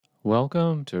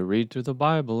Welcome to Read Through the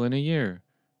Bible in a Year,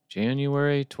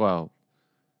 January 12th.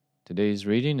 Today's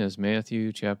reading is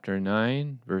Matthew chapter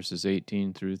 9, verses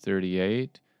 18 through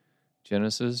 38,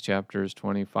 Genesis chapters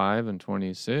 25 and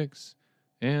 26,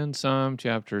 and Psalm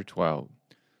chapter 12.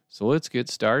 So let's get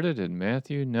started in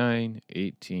Matthew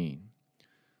 9:18.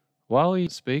 While he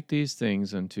spake these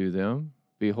things unto them,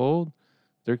 behold,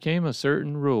 there came a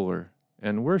certain ruler,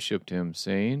 and worshipped him,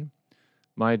 saying,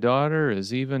 My daughter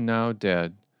is even now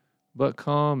dead. But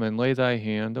come and lay thy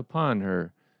hand upon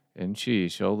her, and she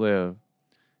shall live.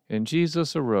 And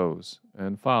Jesus arose,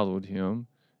 and followed him,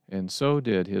 and so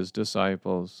did his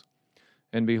disciples.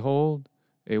 And behold,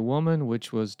 a woman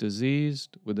which was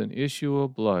diseased with an issue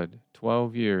of blood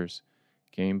 12 years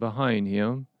came behind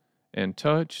him, and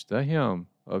touched the hem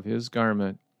of his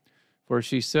garment. For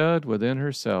she said within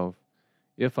herself,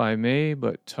 If I may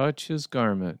but touch his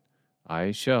garment,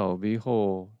 I shall be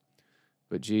whole.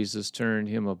 But Jesus turned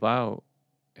him about,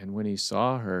 and when he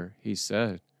saw her, he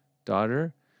said,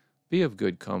 Daughter, be of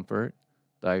good comfort,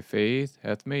 thy faith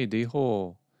hath made thee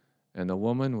whole. And the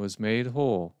woman was made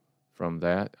whole from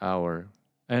that hour.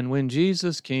 And when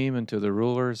Jesus came into the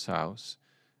ruler's house,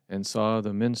 and saw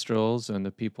the minstrels and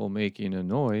the people making a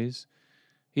noise,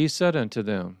 he said unto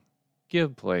them,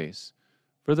 Give place,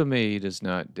 for the maid is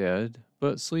not dead,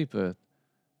 but sleepeth.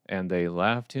 And they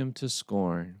laughed him to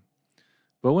scorn.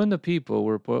 But when the people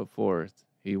were put forth,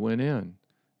 he went in,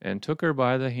 and took her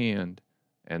by the hand,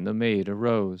 and the maid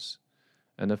arose.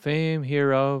 And the fame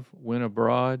hereof went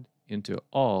abroad into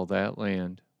all that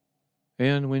land.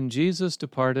 And when Jesus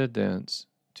departed thence,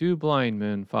 2 blind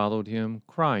men followed him,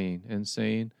 crying and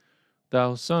saying,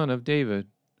 Thou Son of David,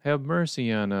 have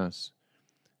mercy on us.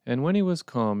 And when he was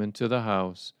come into the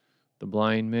house, the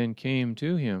blind men came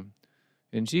to him.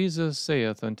 And Jesus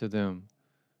saith unto them,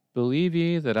 Believe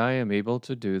ye that I am able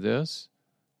to do this?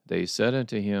 They said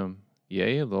unto him,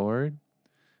 Yea, Lord.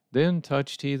 Then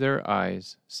touched he their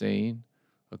eyes, saying,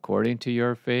 According to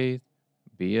your faith,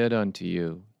 be it unto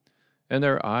you. And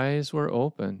their eyes were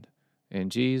opened. And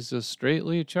Jesus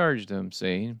straitly charged them,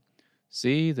 saying,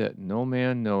 See that no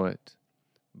man know it.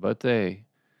 But they,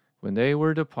 when they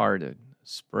were departed,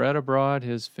 spread abroad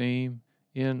his fame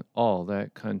in all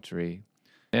that country.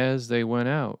 As they went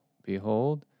out,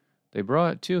 behold, they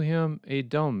brought to him a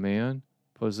dumb man,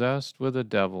 possessed with a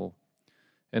devil.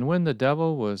 And when the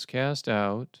devil was cast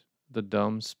out, the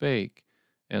dumb spake,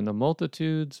 and the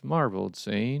multitudes marveled,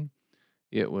 saying,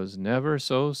 It was never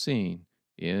so seen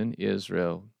in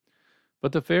Israel.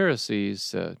 But the Pharisees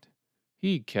said,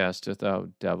 He casteth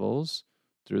out devils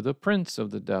through the prince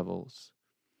of the devils.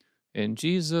 And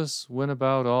Jesus went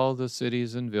about all the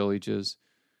cities and villages,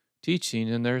 teaching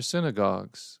in their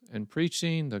synagogues, and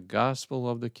preaching the gospel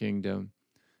of the kingdom,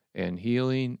 and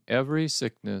healing every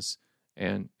sickness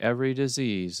and every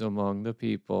disease among the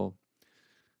people.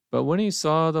 But when he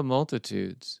saw the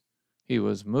multitudes, he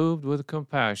was moved with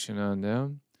compassion on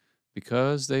them,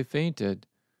 because they fainted,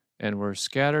 and were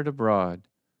scattered abroad,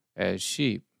 as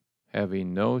sheep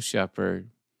having no shepherd.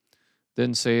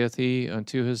 Then saith he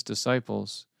unto his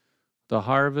disciples, The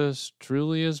harvest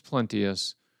truly is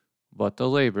plenteous, but the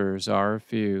laborers are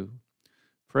few.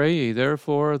 Pray ye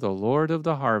therefore the Lord of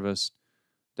the harvest,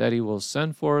 that he will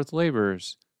send forth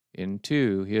laborers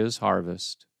into his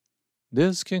harvest.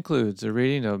 This concludes the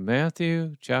reading of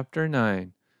Matthew chapter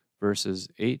 9, verses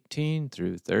 18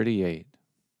 through 38.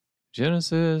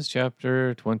 Genesis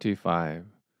chapter 25.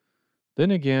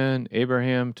 Then again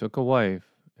Abraham took a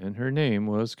wife, and her name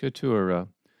was Keturah,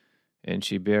 and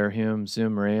she bare him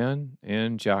Zimran,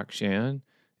 and Jokshan,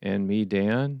 and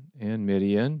Medan, and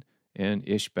Midian, and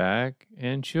Ishbak,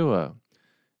 and Shua.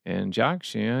 And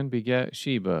Jokshan begat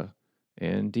Sheba,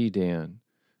 and Dedan.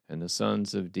 And the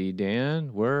sons of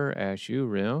Dedan were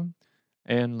Ashurim,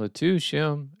 and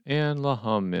Letushim, and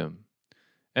Lahumim.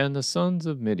 And the sons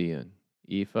of Midian,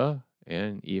 Ephah,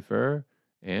 and Epher,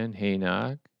 and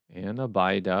Hanok, and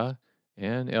Abidah,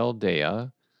 and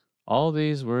Eldaah. All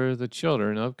these were the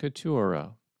children of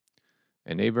Keturah.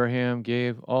 And Abraham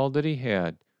gave all that he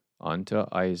had unto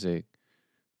Isaac.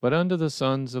 But unto the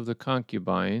sons of the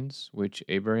concubines which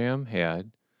Abraham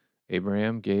had,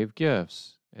 Abraham gave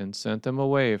gifts, and sent them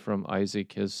away from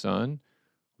Isaac his son,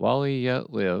 while he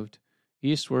yet lived,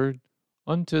 eastward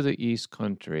unto the east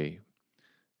country.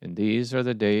 And these are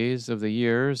the days of the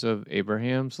years of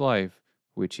Abraham's life,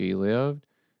 which he lived,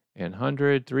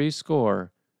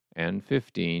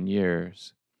 160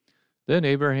 years. Then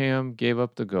Abraham gave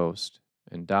up the ghost,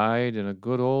 and died in a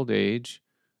good old age,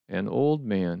 an old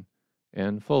man,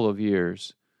 and full of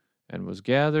years, and was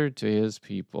gathered to his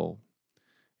people.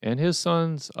 And his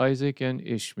sons Isaac and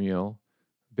Ishmael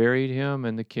buried him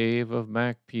in the cave of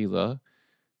Machpelah,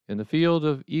 in the field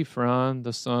of Ephron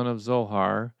the son of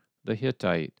Zohar the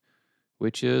Hittite,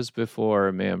 which is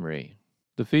before Mamre.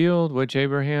 The field which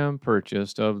Abraham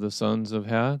purchased of the sons of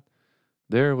Heth,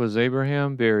 there was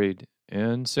Abraham buried,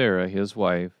 and Sarah his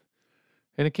wife.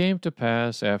 And it came to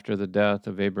pass after the death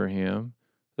of Abraham,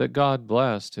 that God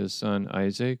blessed his son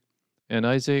Isaac, and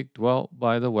Isaac dwelt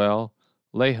by the well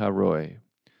Lahairoi.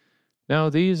 Now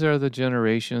these are the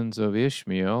generations of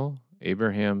Ishmael,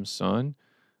 Abraham's son,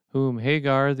 whom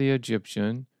Hagar the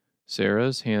Egyptian,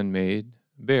 Sarah's handmaid,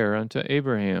 bare unto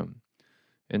Abraham.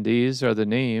 And these are the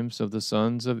names of the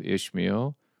sons of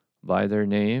Ishmael, by their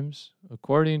names,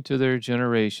 according to their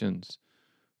generations.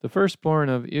 The firstborn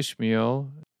of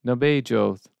Ishmael,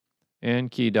 Nebajoth,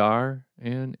 and Kedar,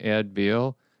 and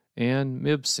Adbeel, and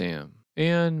Mibsam,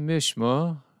 and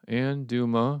Mishma, and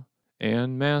Duma,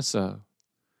 and Massa,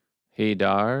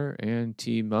 Hadar, and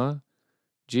Tema,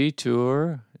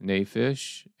 Jetur,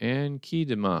 Naphish, and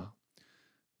Kedema.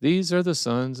 These are the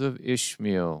sons of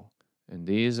Ishmael, and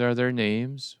these are their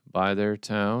names, by their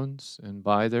towns, and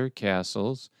by their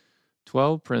castles,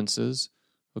 12 princes,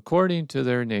 according to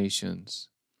their nations.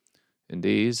 And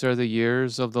these are the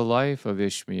years of the life of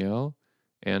Ishmael,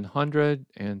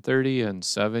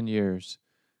 137 years.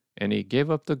 And he gave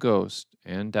up the ghost,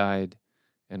 and died,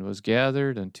 and was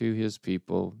gathered unto his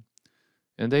people.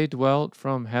 And they dwelt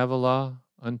from Havilah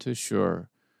unto Shur,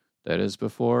 that is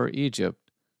before Egypt,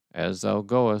 as thou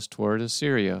goest toward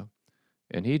Assyria.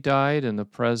 And he died in the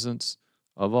presence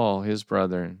of all his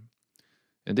brethren.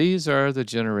 And these are the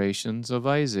generations of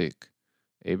Isaac,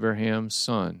 Abraham's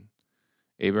son.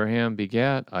 Abraham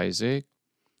begat Isaac,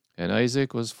 and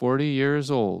Isaac was 40 years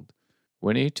old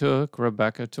when he took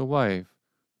Rebekah to wife,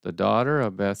 the daughter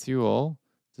of Bethuel,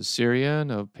 the Syrian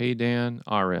of Padan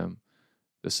Aram,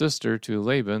 the sister to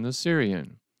Laban the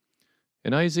Syrian.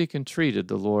 And Isaac entreated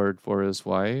the Lord for his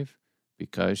wife,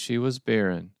 because she was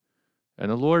barren.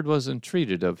 And the Lord was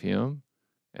entreated of him,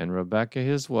 and Rebekah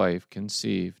his wife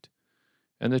conceived.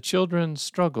 And the children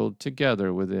struggled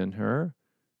together within her,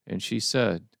 and she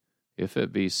said, If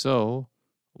it be so,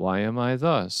 why am I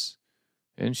thus?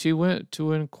 And she went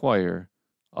to inquire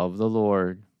of the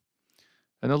Lord.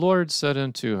 And the Lord said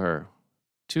unto her,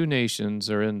 2 nations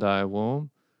are in thy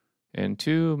womb, and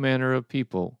 2 manner of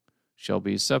people shall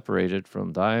be separated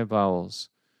from thy bowels.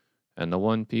 And the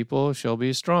one people shall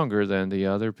be stronger than the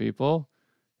other people,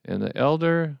 and the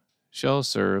elder shall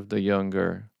serve the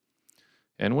younger.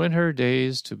 And when her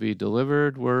days to be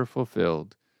delivered were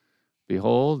fulfilled,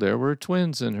 behold, there were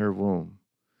twins in her womb.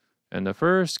 And the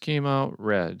first came out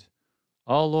red,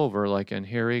 all over like an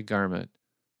hairy garment,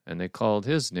 and they called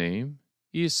his name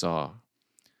Esau.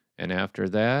 And after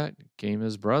that came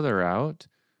his brother out,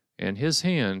 and his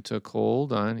hand took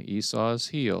hold on Esau's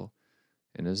heel,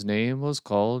 and his name was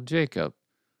called Jacob.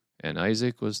 And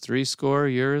Isaac was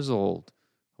 80 years old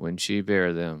when she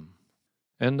bare them.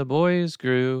 And the boys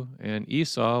grew, and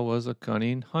Esau was a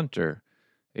cunning hunter,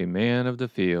 a man of the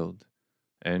field,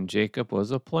 and Jacob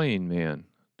was a plain man,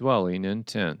 dwelling in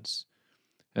tents.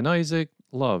 And Isaac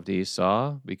loved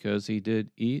Esau, because he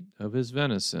did eat of his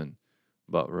venison,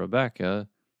 but Rebekah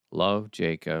loved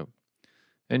Jacob.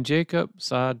 And Jacob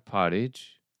sod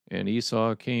pottage, and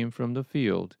Esau came from the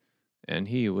field, and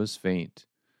he was faint.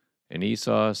 And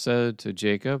Esau said to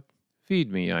Jacob,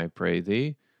 Feed me, I pray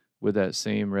thee, with that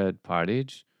same red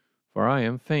pottage, for I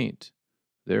am faint.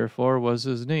 Therefore was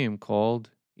his name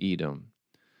called Edom.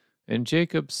 And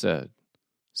Jacob said,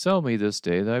 Sell me this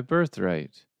day thy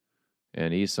birthright.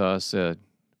 And Esau said,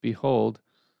 Behold,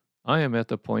 I am at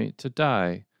the point to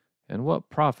die, and what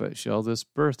profit shall this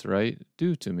birthright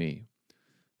do to me?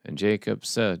 And Jacob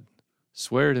said,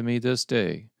 Swear to me this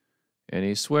day. And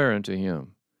he sware unto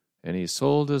him, and he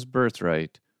sold his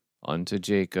birthright unto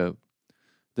Jacob.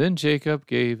 Then Jacob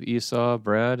gave Esau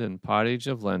bread and pottage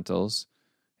of lentils,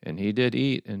 and he did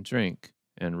eat and drink,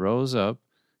 and rose up,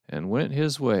 and went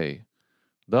his way.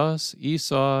 Thus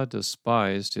Esau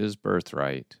despised his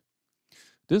birthright.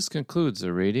 This concludes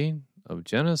the reading of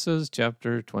Genesis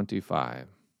chapter 25.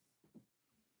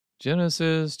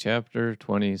 Genesis chapter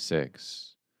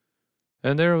 26.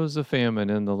 And there was a famine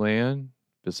in the land,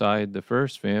 beside the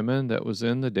first famine that was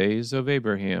in the days of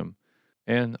Abraham.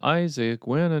 And Isaac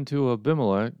went unto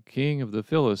Abimelech, king of the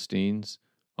Philistines,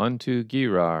 unto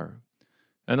Gerar.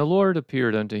 And the Lord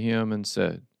appeared unto him and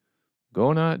said,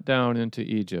 Go not down into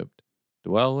Egypt,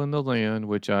 dwell in the land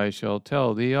which I shall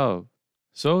tell thee of.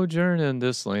 Sojourn in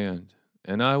this land,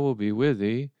 and I will be with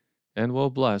thee, and will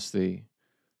bless thee.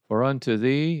 For unto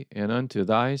thee and unto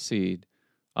thy seed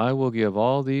I will give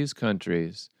all these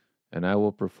countries, and I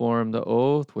will perform the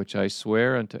oath which I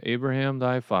swear unto Abraham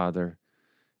thy father,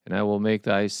 and I will make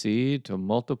thy seed to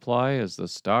multiply as the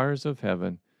stars of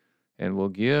heaven, and will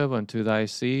give unto thy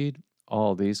seed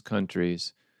all these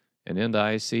countries, and in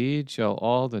thy seed shall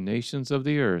all the nations of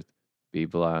the earth be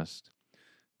blessed,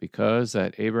 because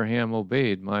that Abraham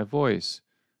obeyed my voice,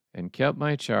 and kept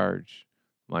my charge,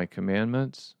 my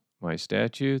commandments, my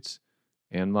statutes,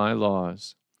 and my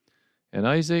laws. And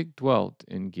Isaac dwelt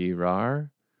in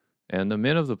Gerar, and the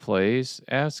men of the place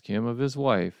asked him of his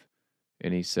wife,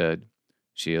 and he said,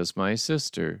 She is my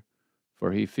sister.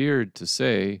 For he feared to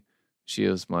say, She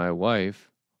is my wife,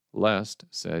 lest,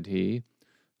 said he,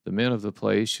 the men of the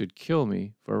place should kill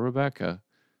me for Rebekah,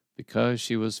 because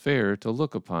she was fair to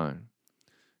look upon.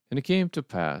 And it came to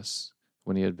pass,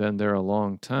 when he had been there a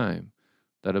long time,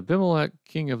 that Abimelech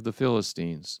king of the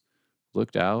Philistines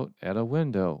looked out at a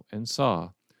window and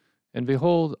saw, and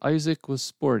behold, Isaac was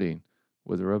sporting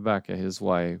with Rebekah his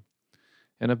wife.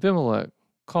 And Abimelech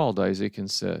called Isaac and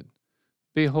said,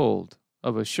 Behold,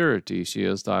 of a surety she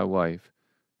is thy wife,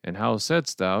 and how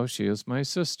saidst thou, She is my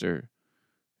sister?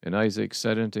 And Isaac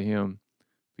said unto him,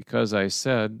 Because I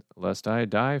said, Lest I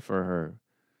die for her.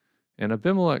 And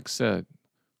Abimelech said,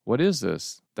 What is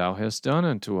this thou hast done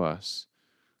unto us?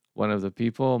 One of the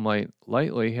people might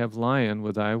lightly have lion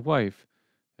with thy wife,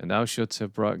 and thou shouldst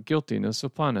have brought guiltiness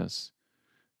upon us.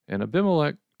 And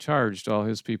Abimelech charged all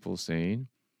his people, saying,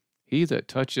 He that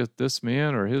toucheth this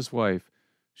man or his wife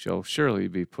shall surely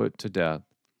be put to death.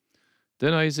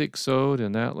 Then Isaac sowed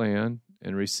in that land,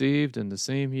 and received in the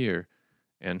same year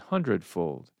an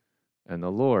hundredfold, and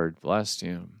the Lord blessed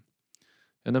him.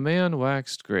 And the man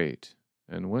waxed great,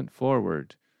 and went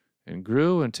forward, and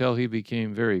grew until he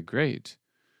became very great,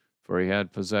 for he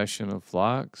had possession of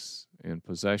flocks, and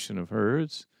possession of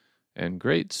herds, and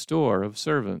great store of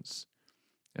servants.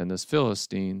 And the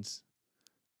Philistines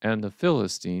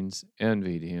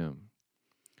envied him.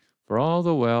 For all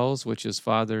the wells which his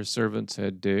father's servants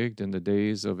had digged in the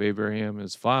days of Abraham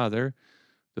his father,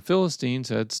 the Philistines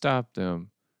had stopped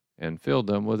them, and filled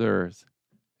them with earth.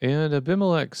 And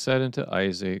Abimelech said unto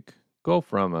Isaac, Go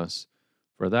from us,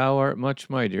 for thou art much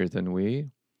mightier than we.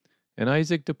 And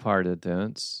Isaac departed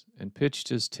thence, and pitched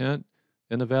his tent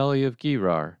in the valley of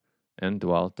Gerar, and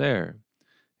dwelt there.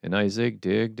 And Isaac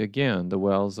digged again the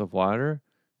wells of water,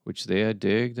 which they had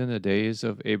digged in the days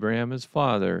of Abraham his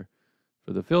father,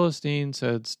 for the Philistines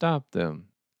had stopped them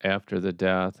after the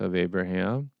death of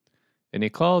Abraham. And he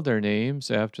called their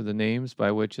names after the names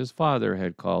by which his father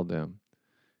had called them.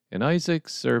 And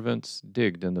Isaac's servants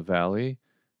digged in the valley,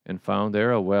 and found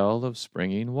there a well of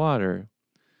springing water.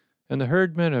 And the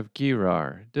herdmen of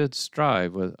Gerar did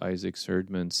strive with Isaac's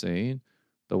herdmen, saying,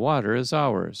 The water is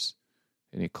ours.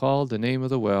 And he called the name of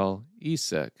the well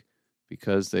Esek,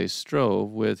 because they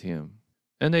strove with him.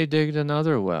 And they digged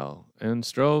another well, and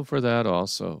strove for that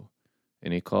also.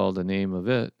 And he called the name of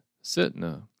it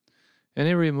Sitnah. And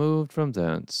he removed from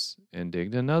thence, and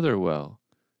digged another well,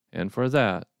 and for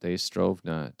that they strove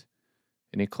not.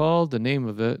 And he called the name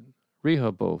of it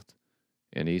Rehoboth.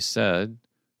 And he said,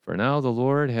 For now the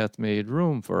Lord hath made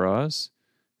room for us,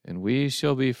 and we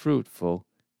shall be fruitful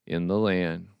in the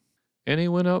land. And he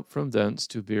went up from thence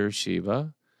to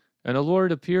Beersheba, and the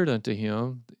Lord appeared unto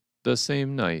him the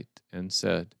same night, and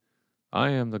said,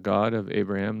 I am the God of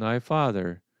Abraham thy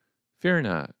father. Fear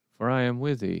not, for I am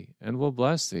with thee, and will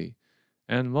bless thee,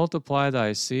 and multiply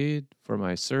thy seed for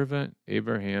my servant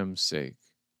Abraham's sake.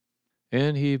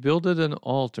 And he builded an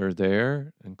altar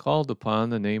there, and called upon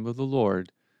the name of the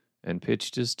Lord, and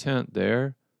pitched his tent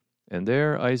there, and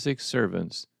there Isaac's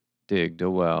servants digged a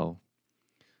well.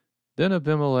 Then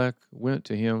Abimelech went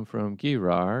to him from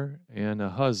Gerar, and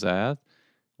Ahuzath,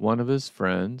 one of his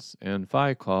friends, and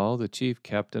Phicol, the chief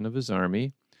captain of his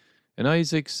army. And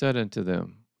Isaac said unto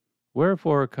them,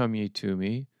 Wherefore come ye to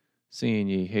me, seeing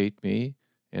ye hate me,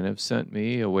 and have sent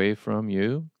me away from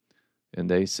you? And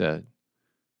they said,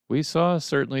 We saw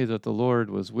certainly that the Lord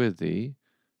was with thee.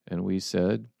 And we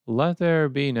said, Let there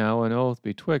be now an oath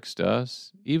betwixt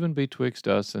us, even betwixt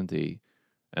us and thee,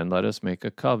 and let us make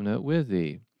a covenant with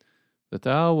thee, that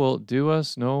thou wilt do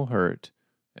us no hurt,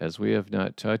 as we have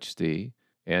not touched thee,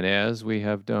 and as we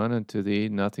have done unto thee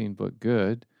nothing but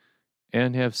good,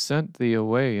 and have sent thee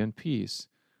away in peace.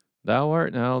 Thou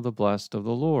art now the blessed of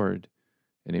the Lord.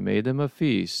 And he made them a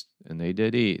feast, and they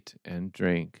did eat and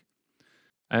drink.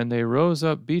 And they rose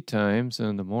up betimes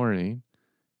in the morning,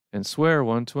 and sware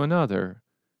one to another.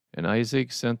 And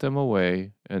Isaac sent them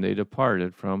away, and they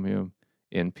departed from him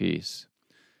in peace.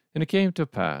 And it came to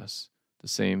pass the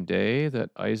same day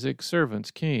that Isaac's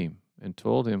servants came, and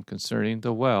told him concerning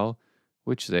the well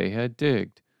which they had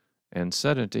digged, and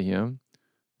said unto him,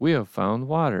 We have found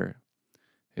water.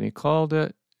 And he called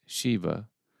it Sheba.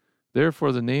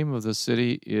 Therefore the name of the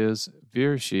city is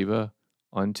Beersheba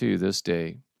unto this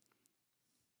day.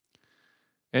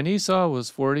 And Esau was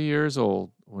 40 years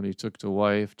old when he took to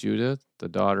wife Judith, the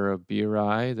daughter of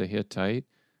Beeri the Hittite,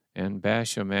 and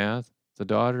Bashemath, the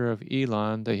daughter of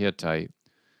Elon the Hittite,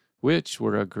 which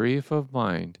were a grief of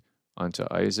mind unto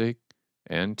Isaac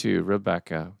and to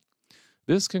Rebekah.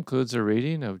 This concludes the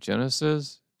reading of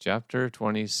Genesis chapter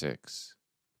 26.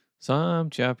 Psalm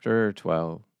chapter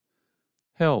 12.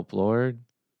 Help, Lord,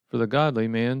 for the godly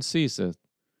man ceaseth,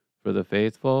 for the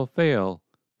faithful fail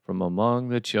from among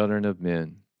the children of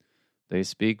men. They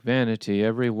speak vanity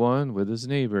every one with his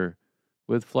neighbor,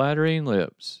 with flattering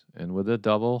lips, and with a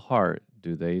double heart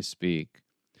do they speak.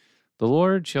 The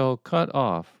Lord shall cut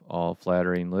off all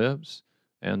flattering lips,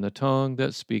 and the tongue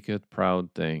that speaketh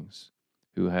proud things,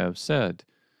 who have said,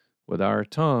 with our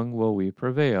tongue will we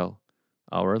prevail.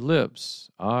 Our lips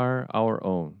are our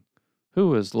own.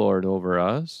 Who is Lord over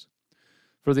us?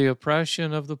 For the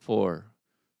oppression of the poor,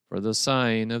 for the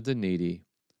sighing of the needy.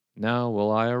 Now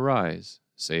will I arise,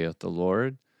 saith the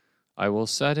Lord. I will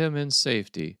set him in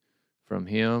safety from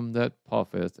him that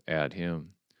puffeth at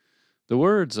him. The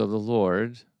words of the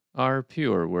Lord are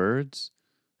pure words,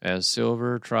 as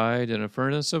silver tried in a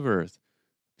furnace of earth,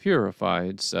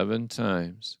 purified 7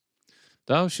 times.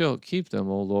 Thou shalt keep them,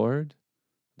 O Lord.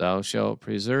 Thou shalt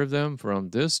preserve them from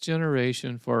this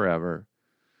generation forever.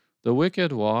 The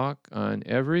wicked walk on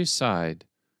every side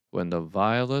when the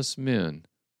vilest men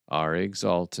are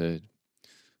exalted.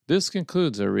 This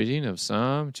concludes a reading of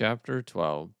Psalm chapter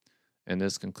 12, and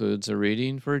this concludes a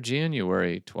reading for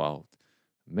January 12th.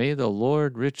 May the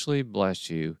Lord richly bless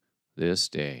you this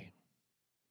day.